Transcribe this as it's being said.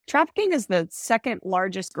Trafficking is the second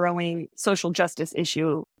largest growing social justice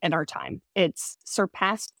issue in our time. It's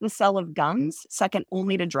surpassed the sale of guns, second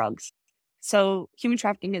only to drugs. So human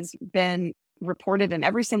trafficking has been reported in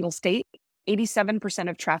every single state. 87%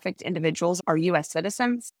 of trafficked individuals are U.S.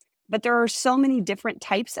 citizens. But there are so many different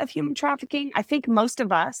types of human trafficking. I think most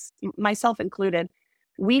of us, myself included,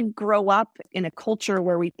 we grow up in a culture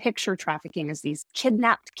where we picture trafficking as these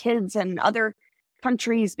kidnapped kids and other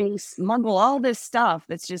countries being smuggled, all this stuff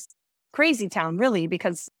that's just crazy town, really,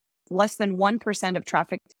 because less than 1% of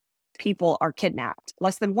trafficked people are kidnapped.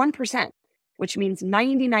 Less than 1%, which means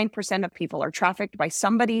 99% of people are trafficked by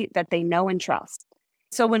somebody that they know and trust.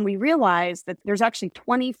 So when we realize that there's actually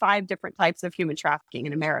 25 different types of human trafficking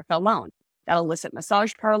in America alone, that illicit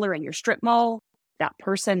massage parlor in your strip mall, that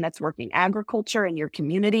person that's working agriculture in your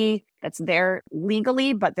community that's there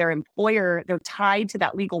legally, but their employer, they're tied to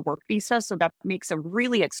that legal work visa. So that makes a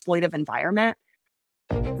really exploitive environment.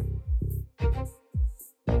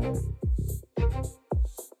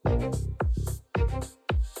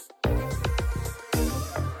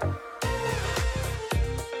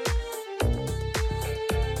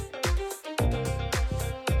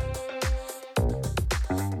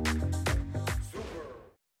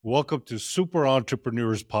 Welcome to Super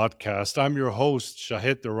Entrepreneurs Podcast. I'm your host,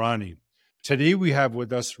 Shahid Durrani. Today we have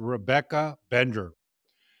with us Rebecca Bender.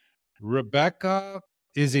 Rebecca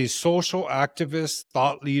is a social activist,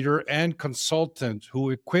 thought leader, and consultant who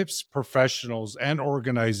equips professionals and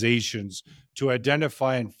organizations to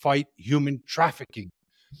identify and fight human trafficking.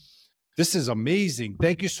 This is amazing.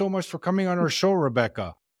 Thank you so much for coming on our show,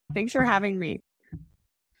 Rebecca. Thanks for having me.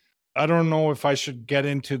 I don't know if I should get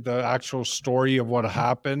into the actual story of what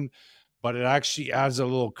happened, but it actually adds a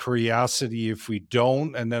little curiosity if we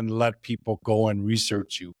don't, and then let people go and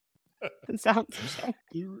research you. Sounds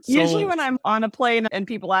usually when I'm on a plane and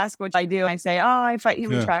people ask what I do, I say, I fight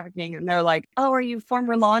human trafficking. And they're like, are you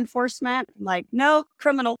former law enforcement? I'm like, no,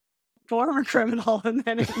 former criminal. And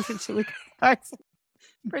then it usually starts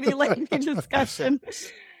pretty lengthy discussion.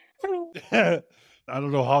 I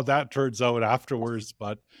don't know how that turns out afterwards,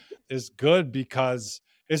 but it's good because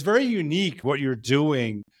it's very unique what you're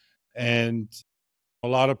doing. And a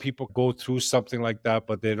lot of people go through something like that,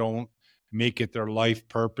 but they don't make it their life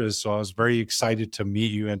purpose. So I was very excited to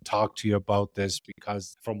meet you and talk to you about this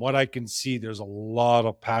because from what I can see, there's a lot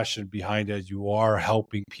of passion behind it. You are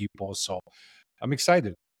helping people. So I'm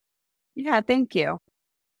excited. Yeah, thank you.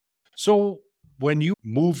 So when you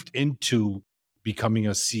moved into becoming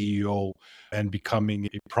a CEO and becoming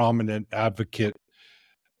a prominent advocate,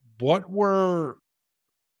 what were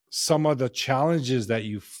some of the challenges that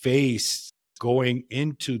you faced going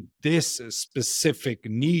into this specific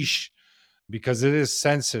niche? Because it is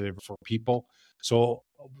sensitive for people. So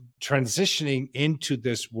transitioning into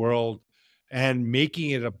this world and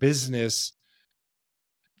making it a business,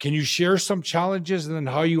 can you share some challenges and then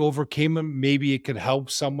how you overcame them? Maybe it could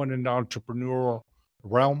help someone in the entrepreneurial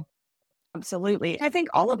realm. Absolutely. I think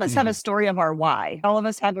all of us have a story of our why. All of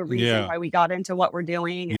us have a reason why we got into what we're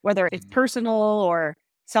doing, whether it's personal or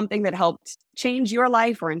something that helped change your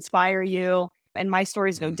life or inspire you. And my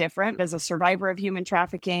story is no different. As a survivor of human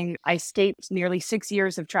trafficking, I escaped nearly 6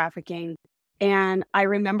 years of trafficking. And I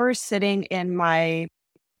remember sitting in my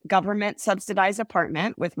government subsidized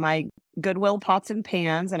apartment with my Goodwill pots and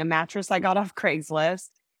pans and a mattress I got off Craigslist,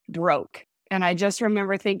 broke. And I just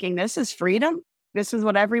remember thinking, this is freedom. This is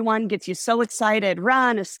what everyone gets you so excited,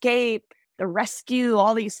 run, escape, the rescue,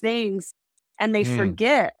 all these things. And they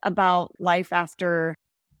forget about life after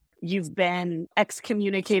you've been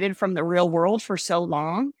excommunicated from the real world for so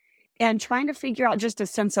long. And trying to figure out just a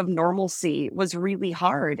sense of normalcy was really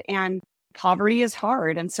hard. And poverty is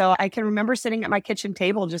hard. And so I can remember sitting at my kitchen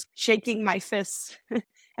table, just shaking my fists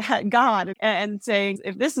at God and saying,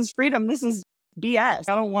 if this is freedom, this is BS.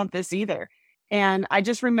 I don't want this either. And I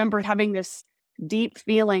just remember having this deep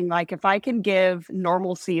feeling like if I can give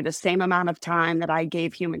normalcy the same amount of time that I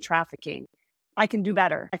gave human trafficking, I can do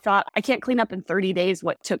better. I thought I can't clean up in 30 days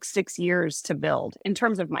what took 6 years to build in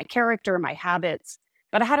terms of my character, my habits,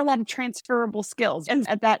 but I had a lot of transferable skills. And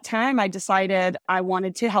at that time, I decided I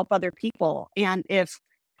wanted to help other people. And if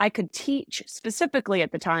I could teach, specifically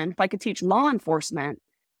at the time, if I could teach law enforcement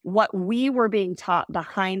what we were being taught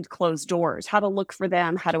behind closed doors, how to look for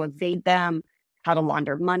them, how to evade them, how to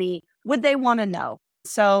launder money, would they want to know?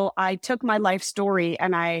 So I took my life story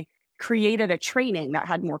and I created a training that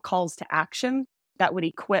had more calls to action that would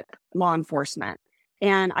equip law enforcement.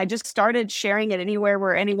 And I just started sharing it anywhere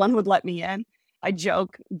where anyone would let me in. I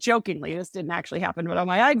jokingly, this didn't actually happen, but I'm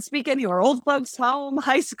like, I'd speak anywhere, old folks home,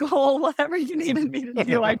 high school, whatever you needed me to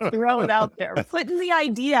do, I'd throw it out there. Putting the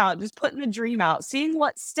idea out, just putting the dream out, seeing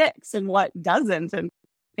what sticks and what doesn't.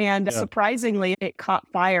 And surprisingly, it caught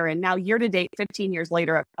fire. And now year to date, 15 years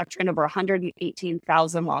later, I've trained over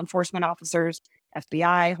 118,000 law enforcement officers,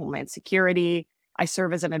 FBI, Homeland Security. I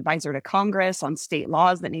serve as an advisor to Congress on state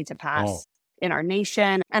laws that need to pass in our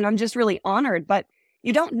nation. And I'm just really honored. But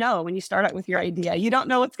you don't know when you start out with your idea. You don't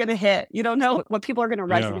know what's going to hit. You don't know what people are going to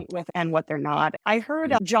resonate with and what they're not. I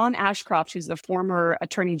heard John Ashcroft, who's the former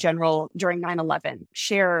attorney general during 9/11,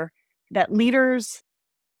 share that leaders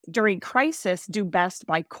during crisis do best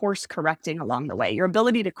by course correcting along the way. Your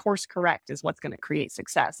ability to course correct is what's going to create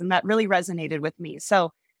success. And that really resonated with me. So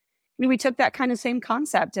we took that kind of same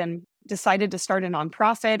concept and decided to start a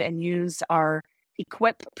nonprofit and use our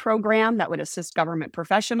Equip program that would assist government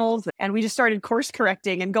professionals. And we just started course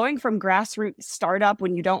correcting and going from grassroots startup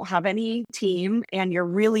when you don't have any team and you're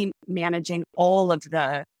really managing all of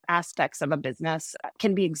the aspects of a business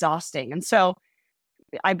can be exhausting. And so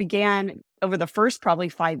I began over the first probably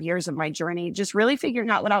 5 years of my journey, just really figuring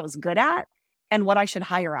out what I was good at and what I should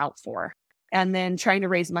hire out for. And then trying to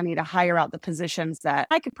raise money to hire out the positions that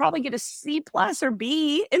I could probably get a C+ or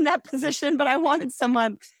B in that position, but I wanted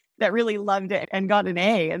someone that really loved it and got an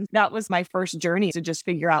A. And that was my first journey to just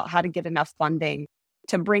figure out how to get enough funding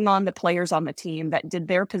to bring on the players on the team that did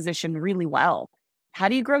their position really well. How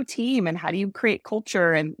do you grow team and how do you create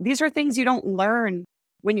culture? And these are things you don't learn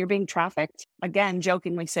when you're being trafficked. Again,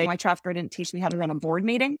 jokingly say, my trafficker didn't teach me how to run a board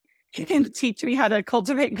meeting. He didn't teach me how to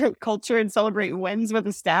cultivate group culture and celebrate wins with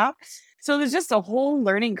the staff. So there's just a whole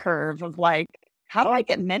learning curve of like, how do I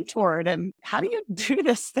get mentored and how do you do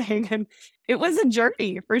this thing? And it was a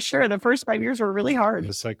journey for sure. The first 5 years were really hard.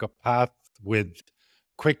 It's like a path with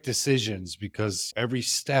quick decisions because every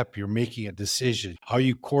step you're making a decision. How are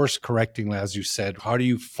you course correcting, as you said? How do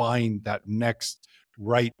you find that next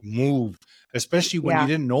right move, especially when you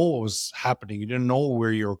didn't know what was happening? You didn't know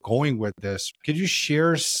where you're going with this. Could you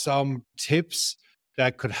share some tips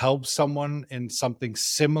that could help someone in something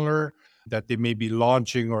similar that they may be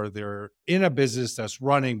launching or they're in a business that's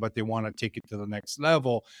running, but they want to take it to the next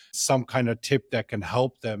level? Some kind of tip that can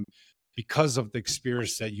help them because of the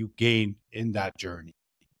experience that you gained in that journey.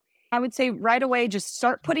 I would say right away, just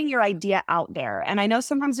start putting your idea out there. And I know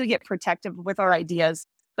sometimes we get protective with our ideas,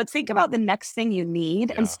 but think about the next thing you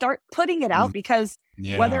need and start putting it out because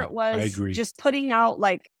whether it was just putting out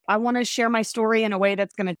like, I want to share my story in a way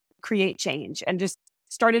that's going to create change and just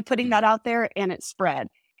started putting that out there and it spread.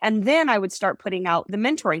 And then I would start putting out the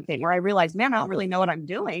mentoring thing where I realized, man, I don't really know what I'm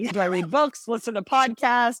doing. Do I read books, listen to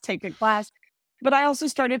podcasts, take a class? But I also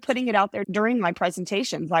started putting it out there during my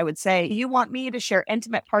presentations. I would say, you want me to share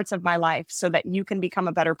intimate parts of my life so that you can become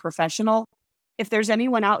a better professional? If there's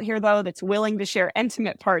anyone out here, though, that's willing to share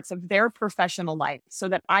intimate parts of their professional life so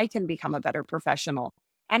that I can become a better professional.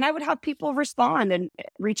 And I would have people respond and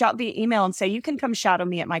reach out via email and say, you can come shadow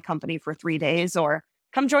me at my company for 3 days or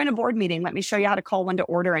come join a board meeting. Let me show you how to call when to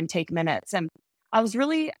order and take minutes. And I was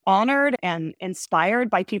really honored and inspired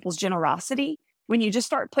by people's generosity. When you just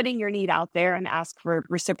start putting your need out there and ask for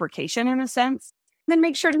reciprocation in a sense, then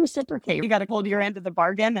make sure to reciprocate. You got to hold your end of the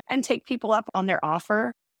bargain and take people up on their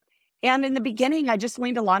offer. And in the beginning, I just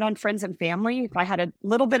leaned a lot on friends and family. If I had a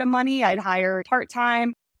little bit of money, I'd hire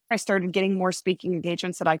part-time. I started getting more speaking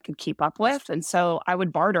engagements that I could keep up with. And so I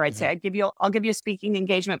would barter. I'd say, I'll give you a speaking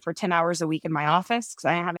engagement for 10 hours a week in my office because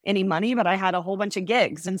I didn't have any money, but I had a whole bunch of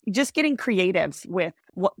gigs. And just getting creative with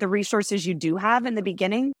what the resources you do have in the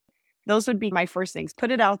beginning. Those would be my first things. Put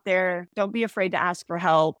it out there. Don't be afraid to ask for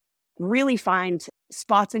help. Really find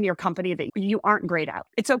spots in your company that you aren't great at.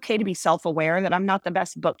 It's okay to be self-aware that I'm not the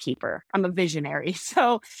best bookkeeper. I'm a visionary.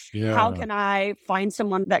 So how can I find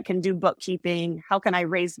someone that can do bookkeeping? How can I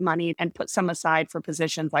raise money and put some aside for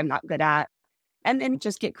positions I'm not good at? And then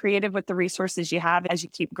just get creative with the resources you have as you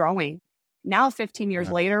keep growing. Now, 15 years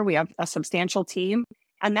later, we have a substantial team.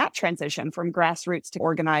 And that transition from grassroots to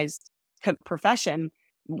organized profession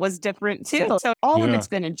was different too. So all of it's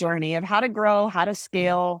been a journey of how to grow, how to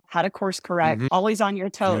scale, how to course correct, always on your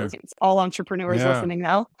toes. It's all entrepreneurs listening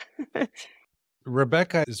now.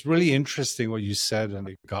 Rebecca, it's really interesting what you said, and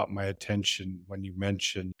it got my attention when you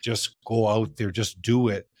mentioned just go out there, just do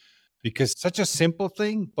it. Because it's such a simple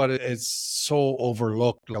thing, but it's so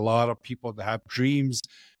overlooked. A lot of people that have dreams,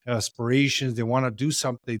 aspirations, they want to do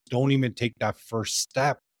something, don't even take that first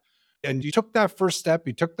step. And you took that first step,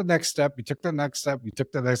 you took the next step, you took the next step, you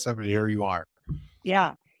took the next step, and here you are.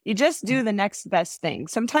 Yeah. You just do the next best thing.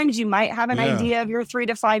 Sometimes you might have an idea of your 3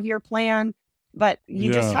 to 5 year plan, but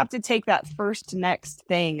you just have to take that first next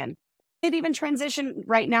thing. And It even transitioned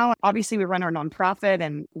right now. Obviously, we run our nonprofit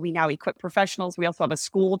and we now equip professionals. We also have a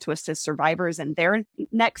school to assist survivors in their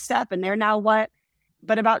next step and their now what.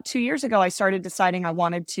 But about 2 years ago, I started deciding I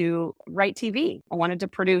wanted to write TV. I wanted to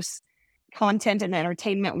produce content in the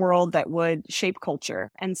entertainment world that would shape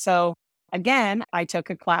culture. And so, again, I took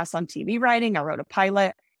a class on TV writing. I wrote a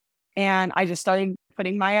pilot and I just started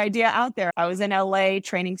putting my idea out there. I was in LA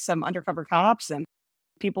training some undercover cops and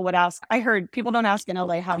people would ask, I heard people don't ask in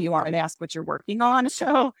LA how you are, they ask what you're working on.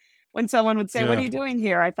 So when someone would say, what are Yeah. you doing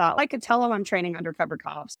here? I thought I could tell them I'm training undercover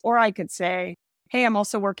cops, or I could say, hey, I'm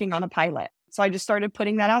also working on a pilot. So I just started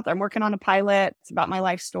putting that out there. I'm working on a pilot. It's about my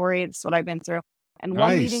life story. It's what I've been through. And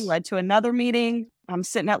one meeting Nice. led to another meeting. I'm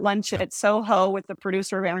sitting at lunch at Soho with the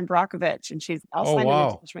producer of Aaron Brockovich, and she's, I'll Oh, sign an wow.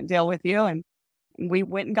 attachment deal with you. And we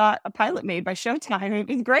went and got a pilot made by Showtime.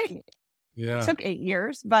 It was great. Yeah. Took 8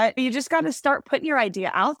 years, but you just got to start putting your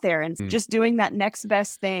idea out there and just doing that next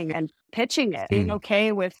best thing and pitching it, being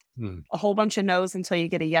okay with a whole bunch of no's until you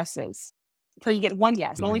get a yeses, until you get one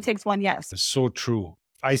yes. It only takes one yes. It's so true.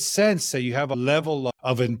 I sense that you have a level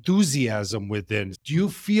of enthusiasm within. Do you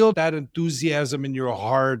feel that enthusiasm in your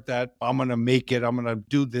heart that I'm going to make it, I'm going to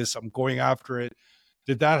do this, I'm going after it?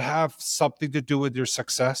 Did that have something to do with your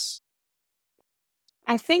success?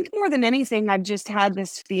 I think more than anything, I've just had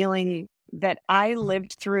this feeling that I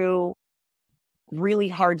lived through really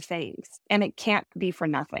hard things and it can't be for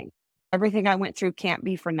nothing. Everything I went through can't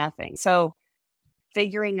be for nothing. So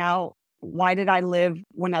figuring out, why did I live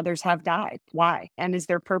when others have died? Why? And is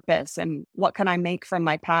there purpose? And what can I make from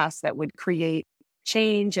my past that would create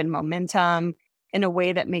change and momentum in a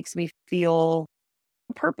way that makes me feel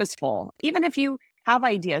purposeful? Even if you have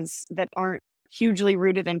ideas that aren't hugely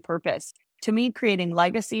rooted in purpose, to me, creating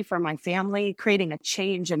legacy for my family, creating a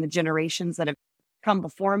change in the generations that have come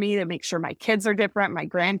before me to make sure my kids are different, my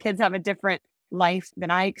grandkids have a different life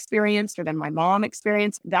than I experienced or than my mom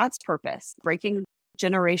experienced, that's purpose. Breaking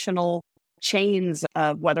generational chains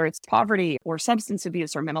of whether it's poverty or substance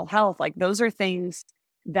abuse or mental health, like those are things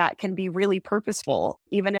that can be really purposeful,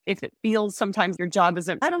 even if it feels sometimes your job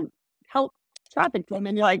isn't, I don't help traffic them.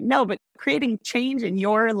 And you're like, no, but creating change in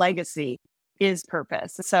your legacy is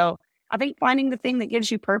purpose. So I think finding the thing that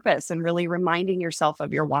gives you purpose and really reminding yourself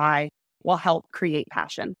of your why will help create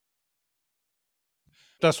passion.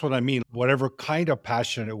 That's what I mean. Whatever kind of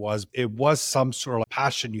passion it was some sort of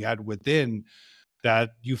passion you had within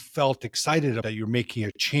that you felt excited that you're making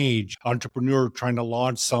a change. Entrepreneur trying to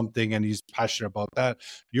launch something and he's passionate about that.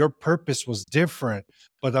 Your purpose was different,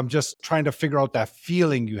 but I'm just trying to figure out that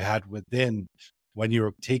feeling you had within when you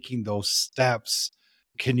were taking those steps.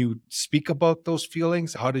 Can you speak about those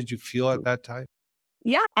feelings? How did you feel at that time?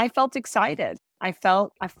 Yeah, I felt excited. I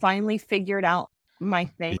felt I finally figured out my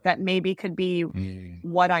thing that maybe could be Mm.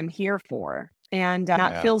 what I'm here for. And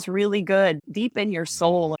that Yeah. feels really good deep in your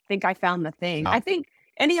soul. I think I found the thing. Yeah. I think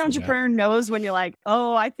any Yeah. entrepreneur knows when you're like,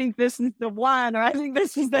 oh, I think this is the one, or I think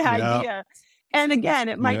this is the Yeah. idea. And again,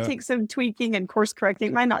 it might Yeah. take some tweaking and course correcting.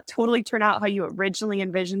 It might not totally turn out how you originally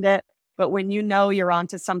envisioned it. But when you know you're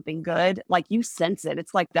onto something good, like you sense it.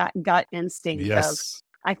 It's like that gut instinct of, Yes.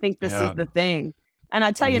 I think this is Yeah. the thing. And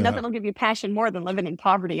I tell you, Yeah. nothing will give you passion more than living in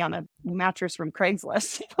poverty on a mattress from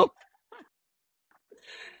Craigslist.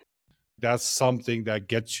 That's something that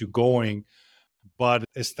gets you going, but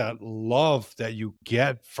it's that love that you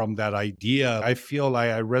get from that idea. I feel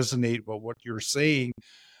like I resonate with what you're saying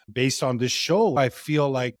based on this show. I feel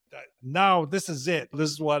like now this is it.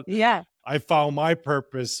 This is what Yeah. I found my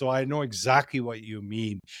purpose. So I know exactly what you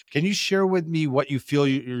mean. Can you share with me what you feel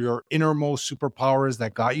your innermost superpowers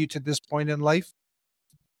that got you to this point in life?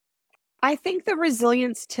 I think the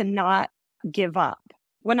resilience to not give up.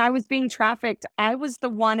 When I was being trafficked, I was the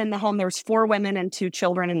one in the home. There was 4 women and 2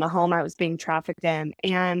 children in the home I was being trafficked in.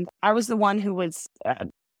 And I was the one who was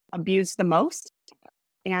abused the most.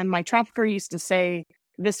 And my trafficker used to say,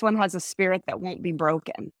 this one has a spirit that won't be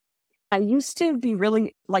broken. I used to be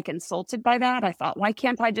really like insulted by that. I thought, why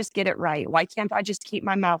can't I just get it right? Why can't I just keep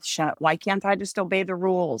my mouth shut? Why can't I just obey the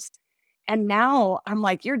rules? And now I'm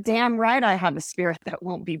like, you're damn right. I have a spirit that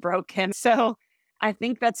won't be broken. So I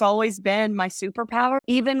think that's always been my superpower.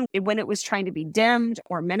 Even when it was trying to be dimmed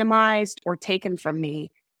or minimized or taken from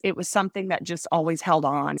me, it was something that just always held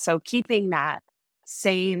on. So keeping that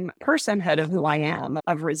same personhood of who I am,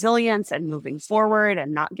 of resilience and moving forward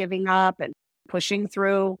and not giving up and pushing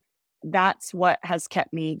through, that's what has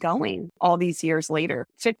kept me going all these years later.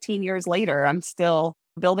 15 years later, I'm still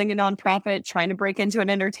building a nonprofit, trying to break into an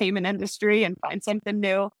entertainment industry and find something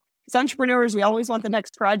new. As entrepreneurs, we always want the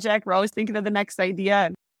next project. We're always thinking of the next idea.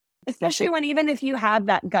 And especially when even if you have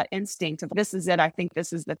that gut instinct of this is it, I think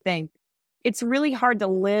this is the thing. it's really hard to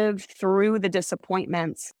live through the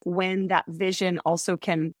disappointments when that vision also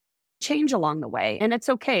can change along the way. And it's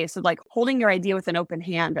okay. So, like holding your idea with an open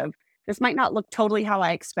hand of this might not look totally how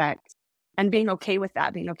I expect, and being okay with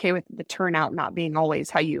that, being okay with the turnout not being always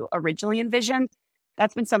how you originally envisioned.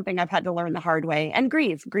 That's been something I've had to learn the hard way, and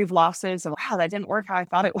grieve losses of, wow, that didn't work how I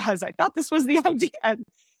thought it was. I thought this was the idea,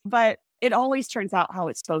 but it always turns out how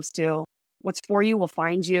it's supposed to. What's for you will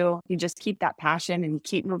find you. You just keep that passion and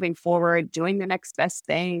keep moving forward, doing the next best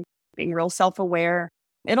thing, being real self-aware.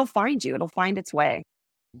 It'll find you. It'll find its way.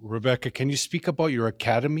 Rebecca, can you speak about your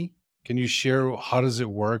academy? Can you share how does it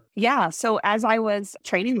work? Yeah. So as I was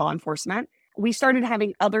training law enforcement, we started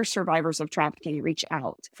having other survivors of trafficking reach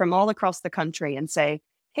out from all across the country and say,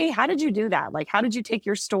 hey, how did you do that? Like, how did you take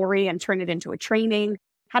your story and turn it into a training?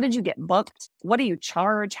 How did you get booked? What do you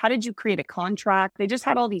charge? How did you create a contract? They just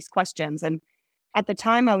had all these questions. And at the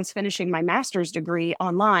time I was finishing my master's degree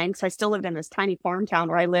online, because I still lived in this tiny farm town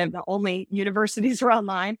where I lived, the only universities were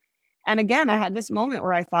online. And again, I had this moment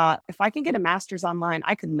where I thought, if I can get a master's online,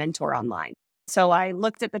 I could mentor online. So I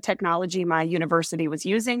looked at the technology my university was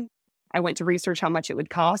using. I went to research how much it would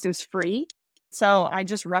cost. It was free. So I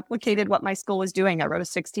just replicated what my school was doing. I wrote a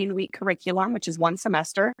 16-week curriculum, which is one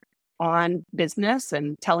semester on business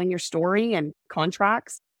and telling your story and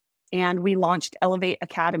contracts. And we launched Elevate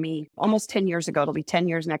Academy almost 10 years ago. It'll be 10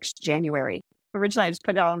 years next January. Originally, I just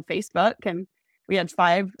put it out on Facebook, and we had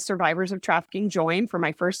 5 survivors of trafficking join for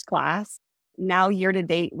my first class. Now, year to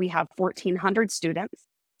date, we have 1,400 students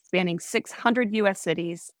spanning 600 US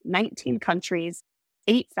cities, 19 countries,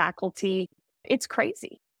 8 faculty. It's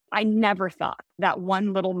crazy. I never thought that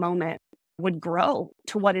one little moment would grow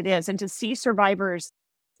to what it is. And to see survivors,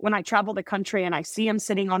 when I travel the country and I see them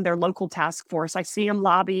sitting on their local task force, I see them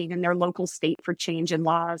lobbying in their local state for change in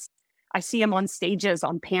laws. I see them on stages,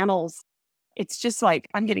 on panels. It's just like,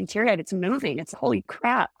 I'm getting teary-eyed. It's moving. It's holy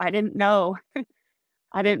crap. I didn't know.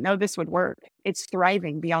 I didn't know this would work. It's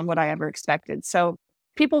thriving beyond what I ever expected. So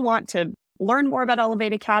people want to learn more about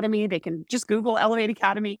Elevate Academy. They can just Google Elevate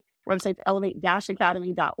Academy. Website's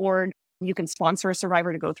elevate-academy.org. You can sponsor a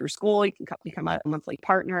survivor to go through school. You can become a monthly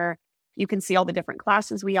partner. You can see all the different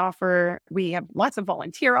classes we offer. We have lots of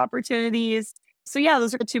volunteer opportunities. So yeah,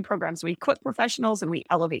 those are the 2 programs. We equip professionals and we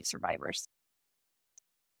elevate survivors.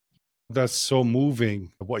 That's so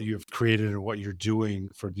moving what you've created and what you're doing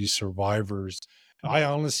for these survivors. I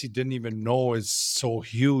honestly didn't even know it's so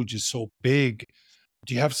huge, it's so big.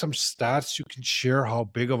 Do you have some stats you can share how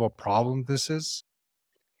big of a problem this is?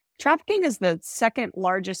 Trafficking is the second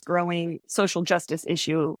largest growing social justice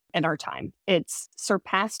issue in our time. It's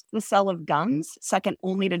surpassed the sale of guns, second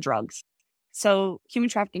only to drugs. So human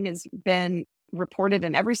trafficking has been reported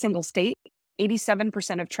in every single state.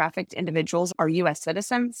 87% of trafficked individuals are US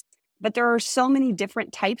citizens. But there are so many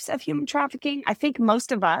different types of human trafficking. I think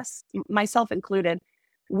most of us, myself included,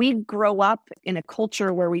 we grow up in a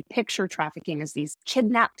culture where we picture trafficking as these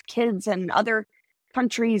kidnapped kids and other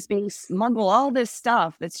countries being smuggled, all this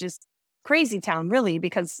stuff that's just crazy town, really,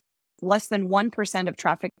 because less than 1% of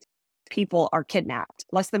trafficked people are kidnapped.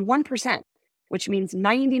 Less than 1%, which means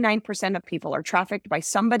 99% of people are trafficked by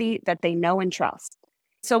somebody that they know and trust.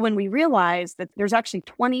 So when we realize that there's actually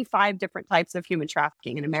 25 different types of human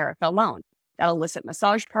trafficking in America alone, that illicit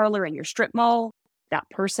massage parlor in your strip mall, that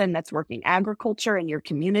person that's working agriculture in your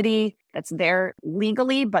community that's there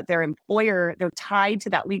legally, but their employer, they're tied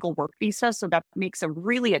to that legal work visa. So that makes a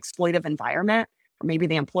really exploitive environment. Or maybe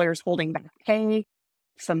the employer's holding back pay,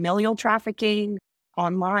 familial trafficking,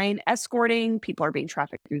 online escorting, people are being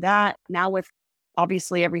trafficked through that. Now with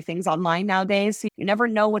obviously everything's online nowadays, so you never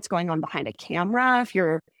know what's going on behind a camera if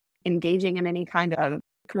you're engaging in any kind of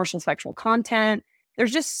commercial sexual content.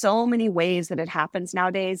 There's just so many ways that it happens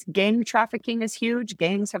nowadays. Gang trafficking is huge.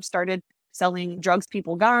 Gangs have started selling drugs,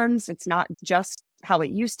 people, guns. It's not just how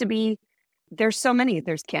it used to be. There's so many.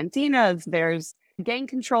 There's cantinas, there's gang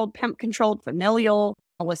controlled, pimp controlled, familial,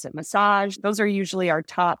 illicit massage. Those are usually our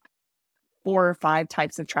top 4 or 5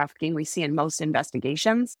 types of trafficking we see in most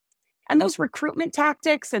investigations. And those recruitment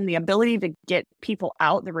tactics and the ability to get people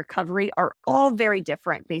out, the recovery, are all very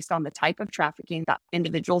different based on the type of trafficking that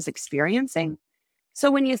individual's experiencing.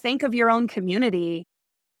 So when you think of your own community,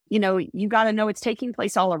 you got to know it's taking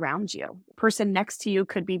place all around you. The person next to you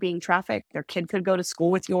could be being trafficked. Their kid could go to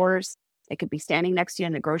school with yours. They could be standing next to you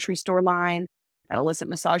in the grocery store line, at illicit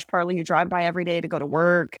massage parlor you drive by every day to go to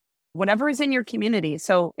work, whatever is in your community.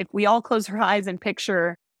 So if we all close our eyes and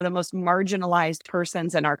picture the most marginalized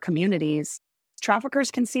persons in our communities, traffickers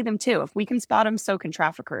can see them too. If we can spot them, so can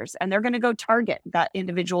traffickers. And they're going to go target that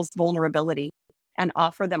individual's vulnerability and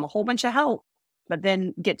offer them a whole bunch of help but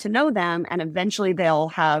then get to know them and eventually they'll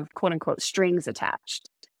have quote unquote strings attached.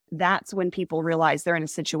 That's when people realize they're in a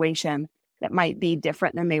situation that might be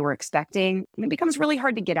different than they were expecting. And it becomes really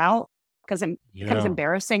hard to get out because it becomes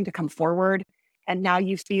embarrassing to come forward. And now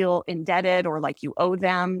you feel indebted or like you owe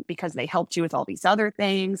them because they helped you with all these other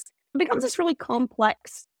things. It becomes this really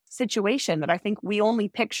complex situation that I think we only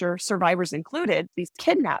picture, survivors included, these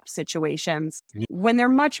kidnap situations, when they're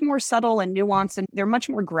much more subtle and nuanced and they're much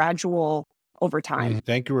more gradual over time.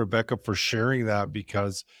 Thank you, Rebecca, for sharing that,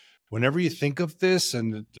 because whenever you think of this,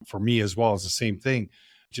 and for me as well, it's the same thing,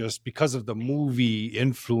 just because of the movie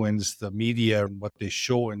influence, the media and what they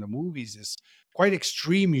show in the movies is quite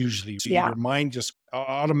extreme usually. So your mind just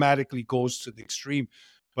automatically goes to the extreme.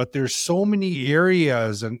 But there's so many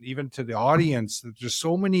areas, and even to the audience, there's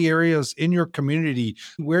so many areas in your community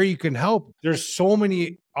where you can help. There's so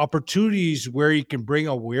many opportunities where you can bring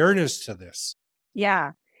awareness to this.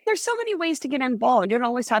 Yeah. There's so many ways to get involved. You don't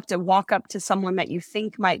always have to walk up to someone that you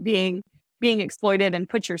think might being exploited and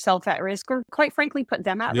put yourself at risk, or quite frankly, put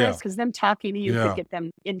them at risk, because them talking to you could get them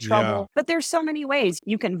in trouble. But there's so many ways.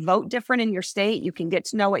 You can vote different in your state. You can get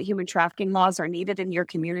to know what human trafficking laws are needed in your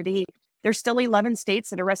community. There's still 11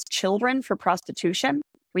 states that arrest children for prostitution.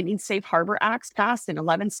 We need safe harbor acts passed in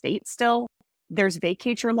 11 states still. There's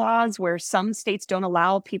vacatur laws where some states don't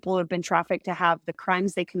allow people who have been trafficked to have the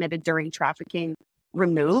crimes they committed during trafficking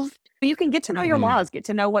removed. You can get to know your laws, get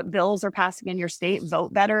to know what bills are passing in your state,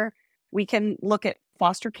 vote better. We can look at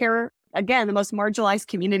foster care. Again, the most marginalized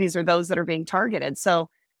communities are those that are being targeted. So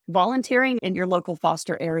volunteering in your local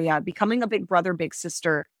foster area, becoming a big brother, big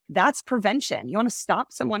sister, that's prevention. You want to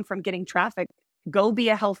stop someone from getting trafficked, go be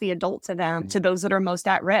a healthy adult to them, to those that are most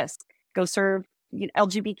at risk. Go serve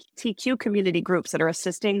LGBTQ community groups that are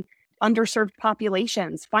assisting underserved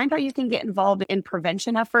populations. Find out you can get involved in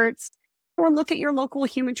prevention efforts, or look at your local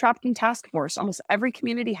human trafficking task force. Almost every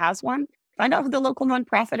community has one. Find out who the local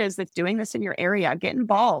nonprofit is that's doing this in your area. Get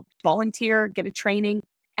involved, volunteer, get a training,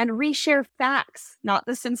 and reshare facts, not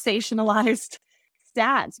the sensationalized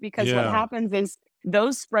stats, because what happens is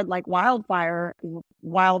those spread like wildfire,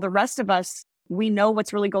 while the rest of us, we know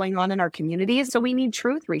what's really going on in our communities. So we need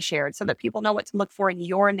truth reshared so that people know what to look for in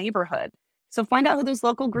your neighborhood. So find out who those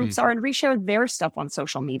local groups are and reshare their stuff on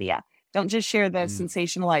social media. Don't just share the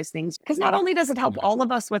sensationalized things, because not only does it help all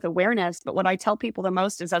of us with awareness, but what I tell people the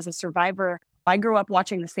most is, as a survivor, I grew up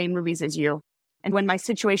watching the same movies as you. And when my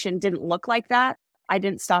situation didn't look like that, I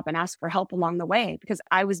didn't stop and ask for help along the way, because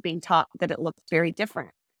I was being taught that it looked very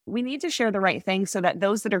different. We need to share the right thing so that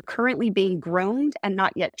those that are currently being groomed and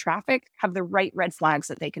not yet trafficked have the right red flags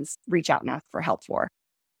that they can reach out and ask for help for.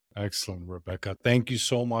 Excellent, Rebecca. Thank you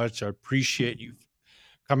so much. I appreciate you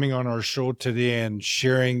coming on our show today and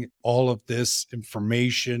sharing all of this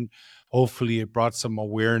information. Hopefully it brought some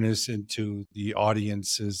awareness into the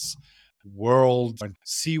audience's world and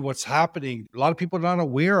see what's happening. A lot of people are not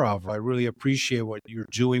aware of. I really appreciate what you're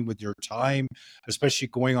doing with your time, especially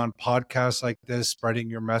going on podcasts like this. Spreading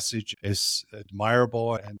your message is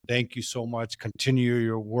admirable. And thank you so much. Continue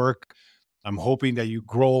your work. I'm hoping that you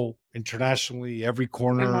grow internationally every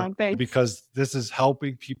corner, because this is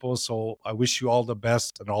helping people. So I wish you all the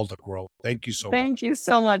best and all the growth. Thank you so much. Thank you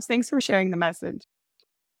so much. Thanks for sharing the message.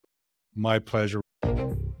 My pleasure.